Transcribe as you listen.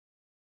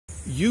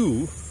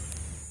You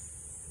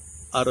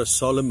are a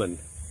Solomon.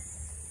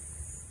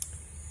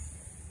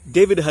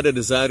 David had a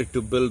desire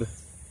to build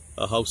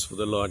a house for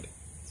the Lord,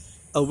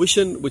 a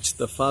vision which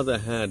the father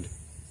had,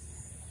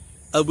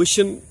 a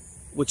vision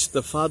which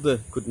the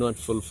father could not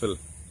fulfill.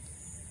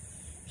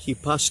 He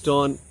passed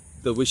on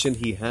the vision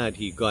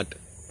he got,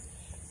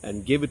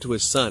 and gave it to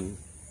his son,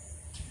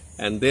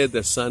 and there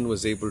the son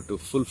was able to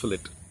fulfill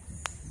it,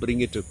 bring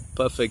it to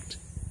perfect,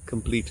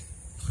 complete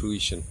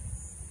fruition.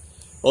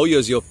 Oh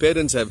yes, your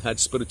parents have had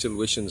spiritual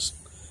visions.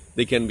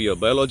 They can be your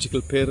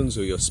biological parents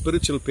or your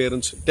spiritual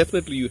parents.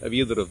 Definitely you have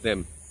either of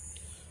them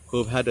who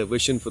have had a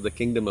vision for the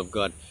kingdom of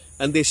God.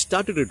 And they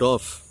started it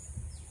off.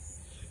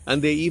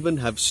 And they even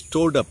have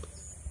stored up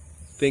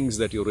things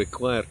that you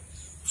require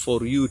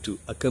for you to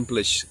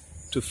accomplish,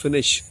 to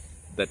finish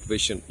that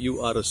vision.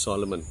 You are a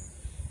Solomon.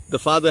 The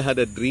father had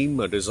a dream,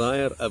 a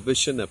desire, a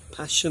vision, a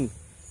passion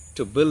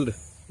to build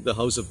the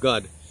house of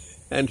God.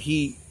 And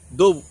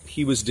though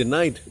he was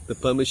denied the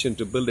permission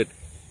to build it,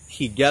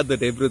 he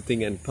gathered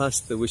everything and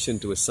passed the vision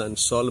to his son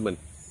Solomon,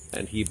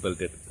 and he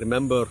built it.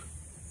 Remember,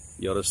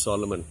 you're a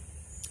Solomon.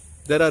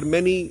 There are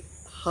many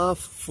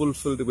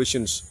half-fulfilled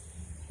visions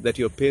that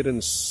your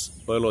parents,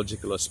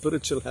 biological or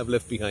spiritual, have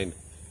left behind,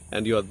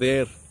 and you are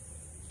there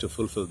to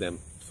fulfill them.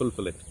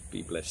 Fulfill it.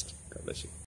 Be blessed. God bless you.